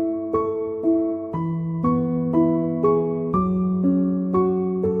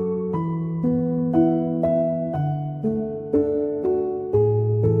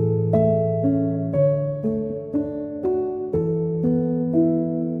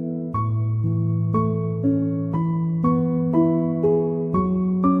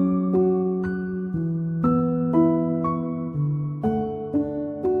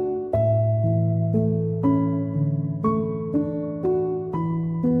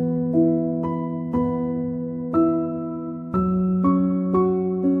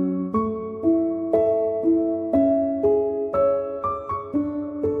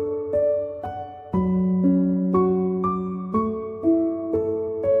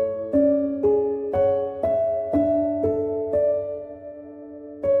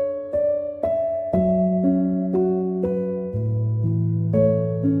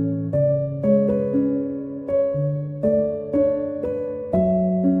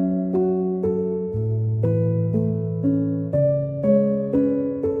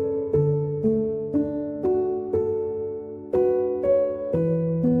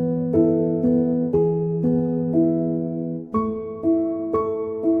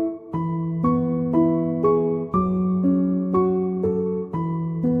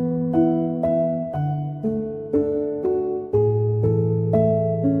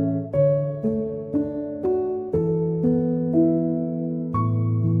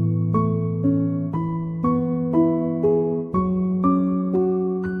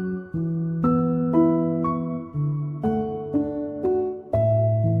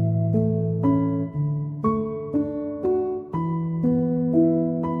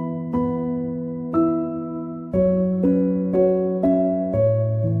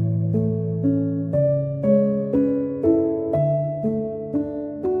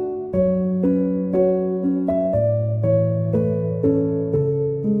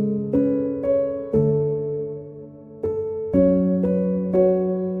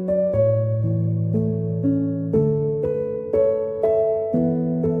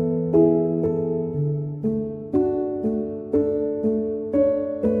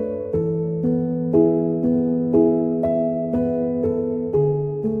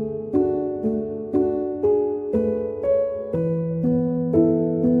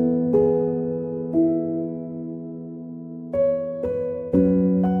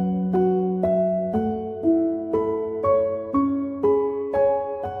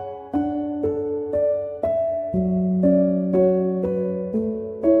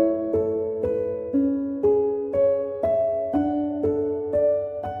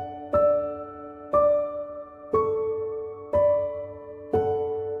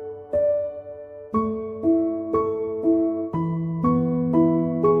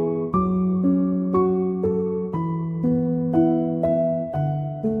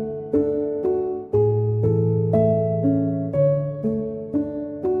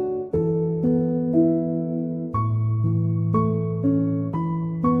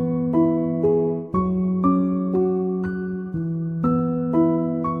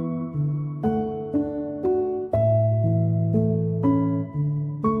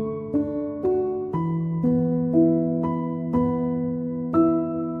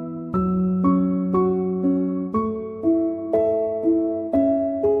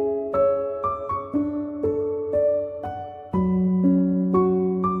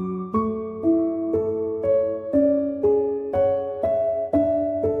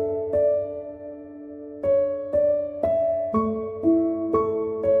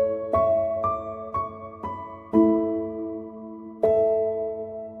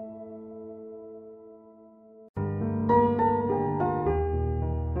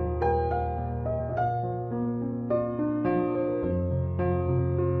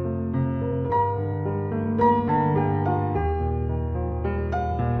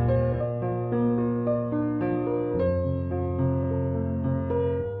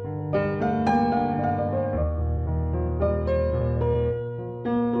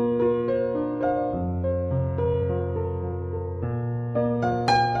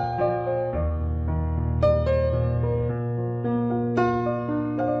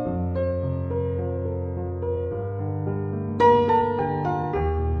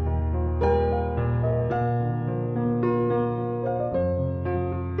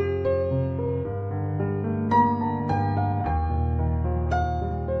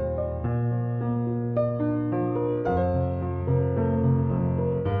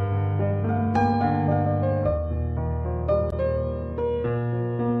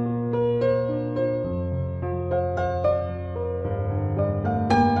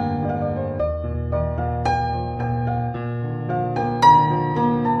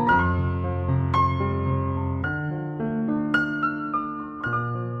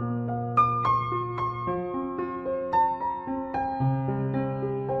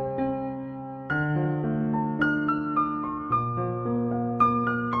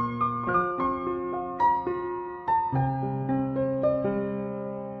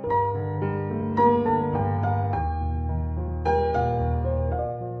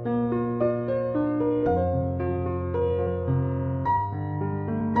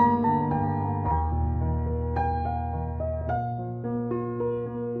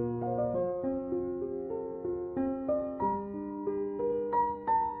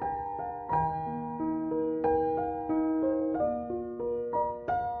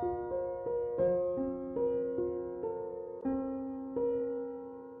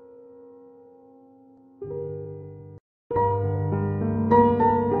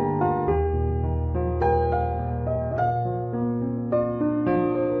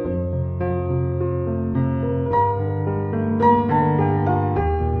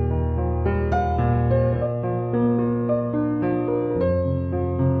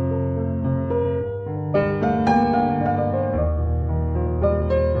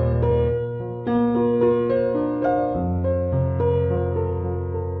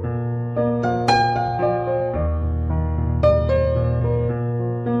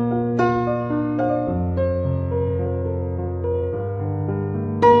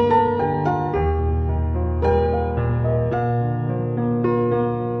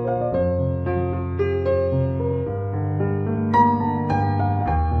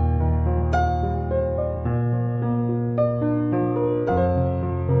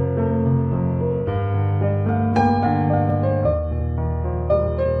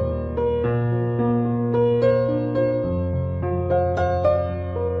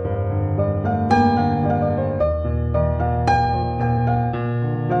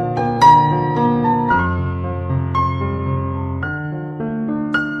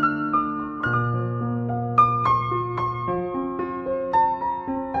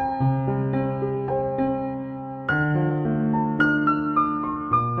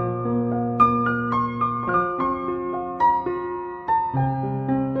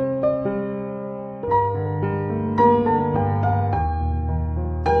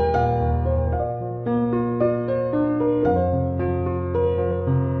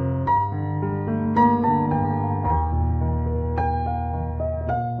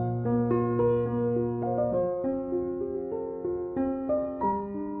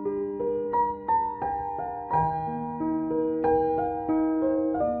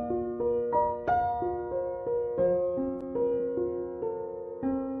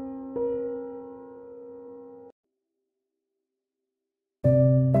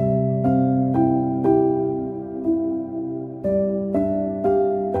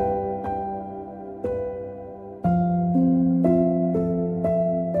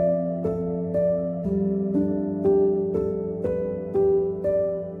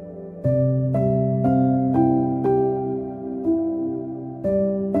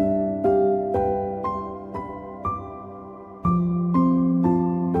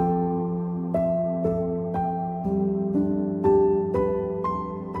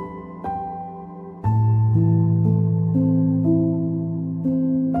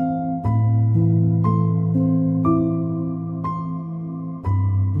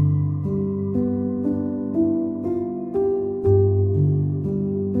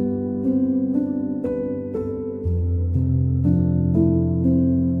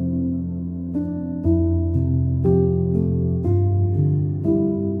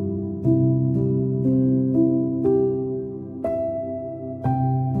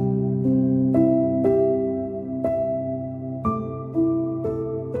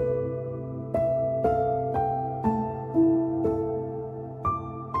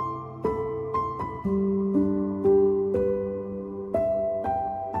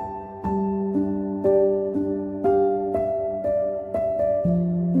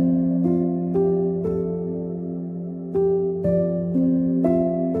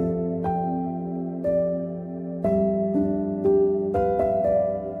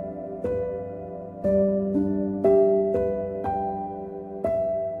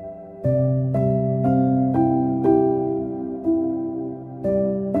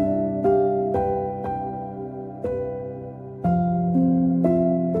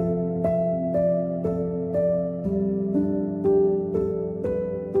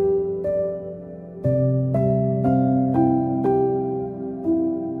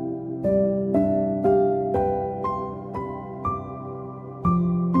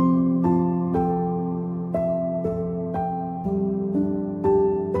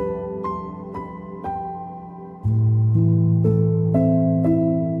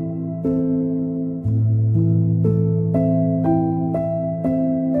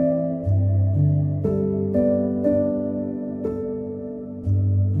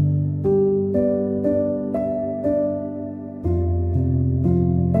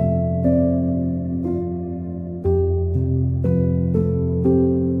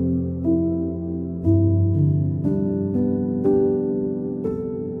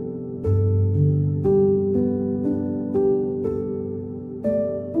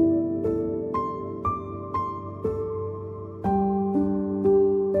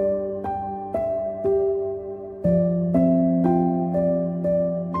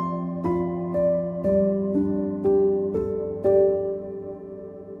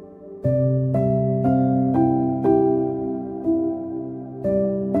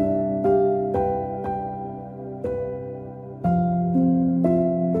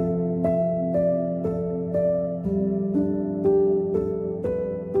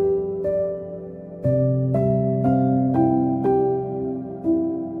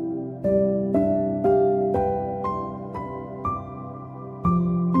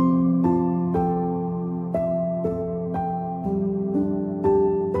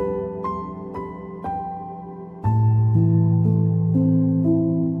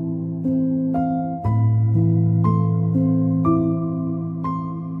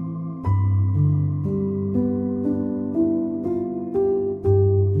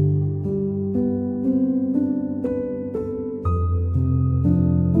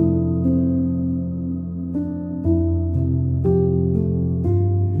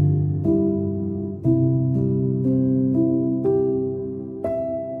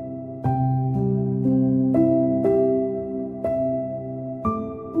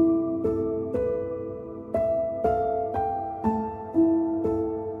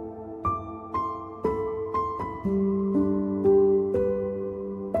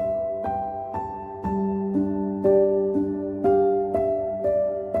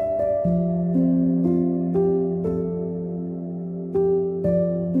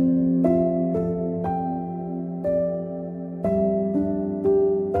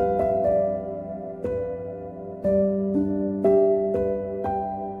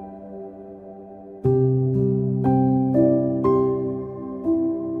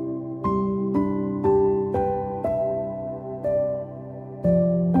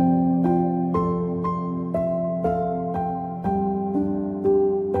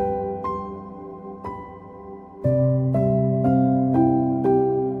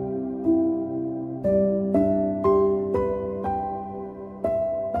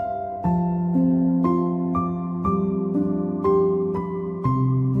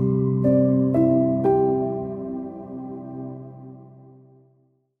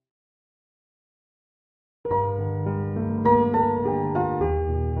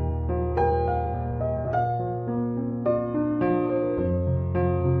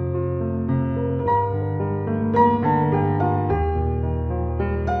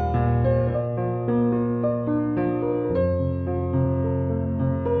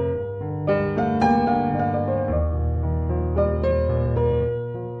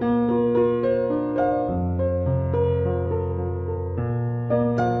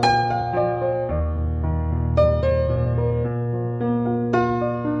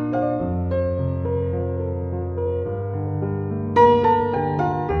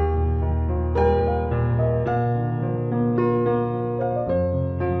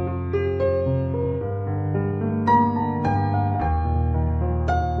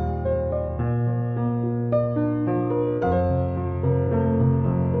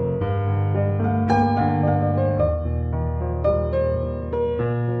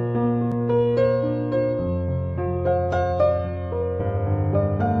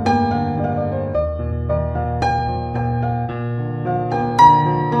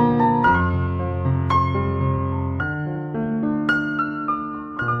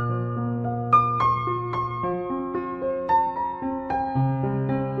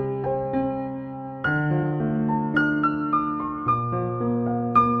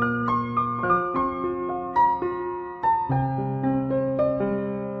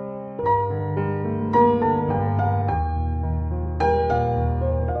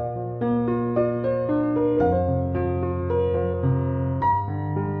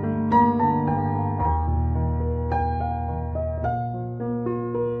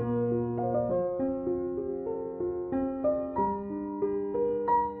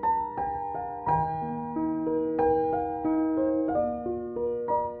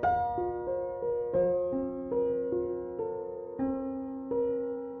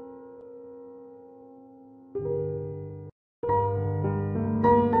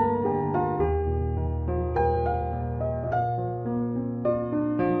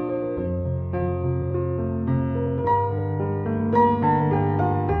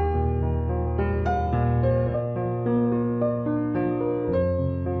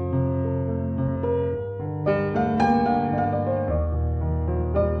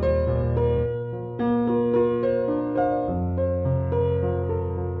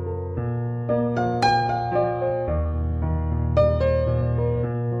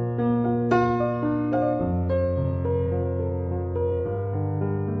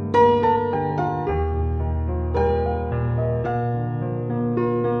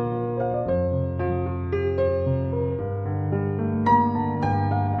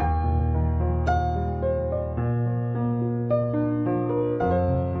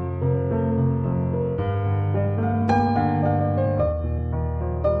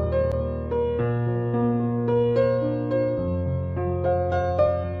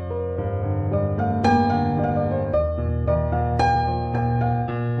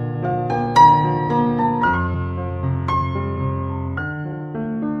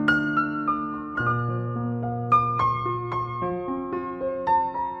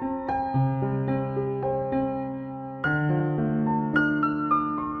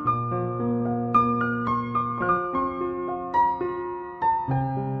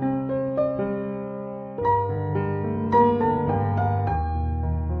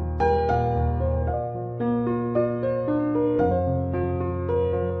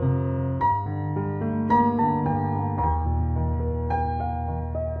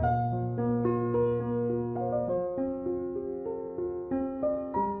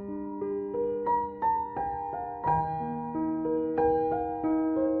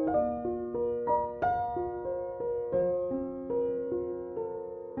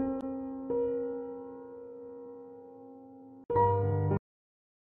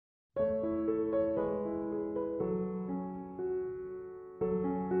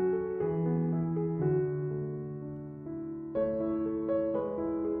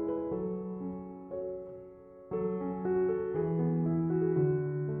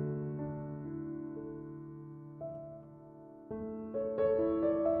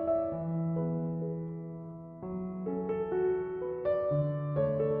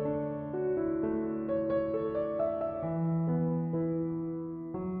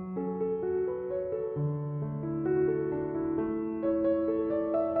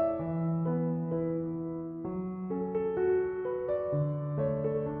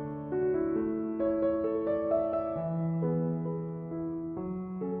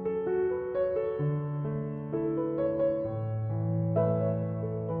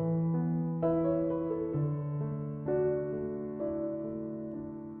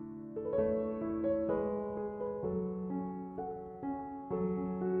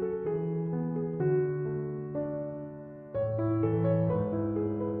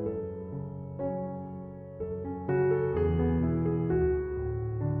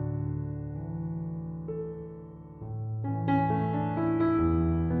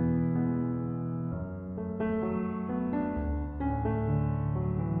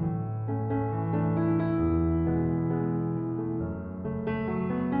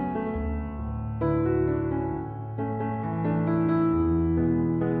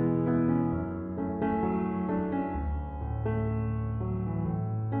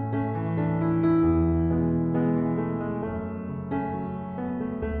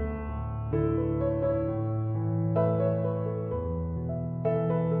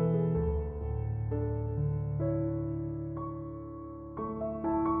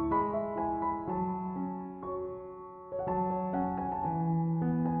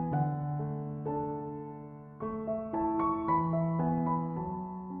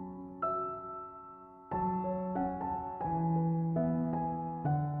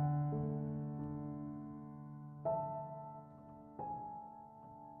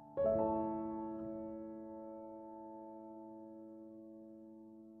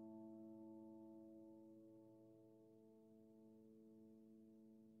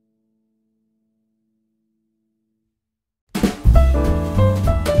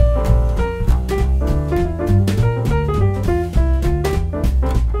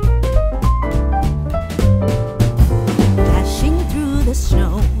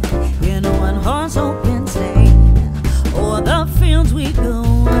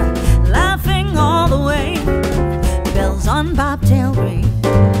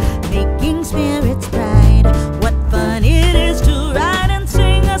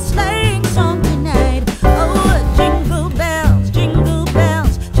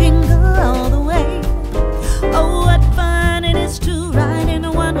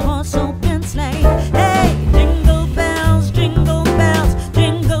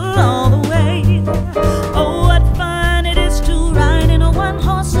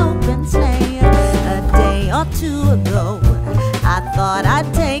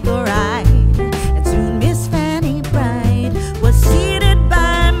 take a ride. And soon Miss Fanny Bright was seated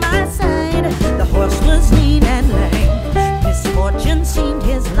by my side. The horse was lean and lame, misfortune seemed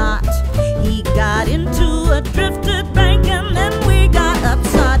his lot. He got into a drifter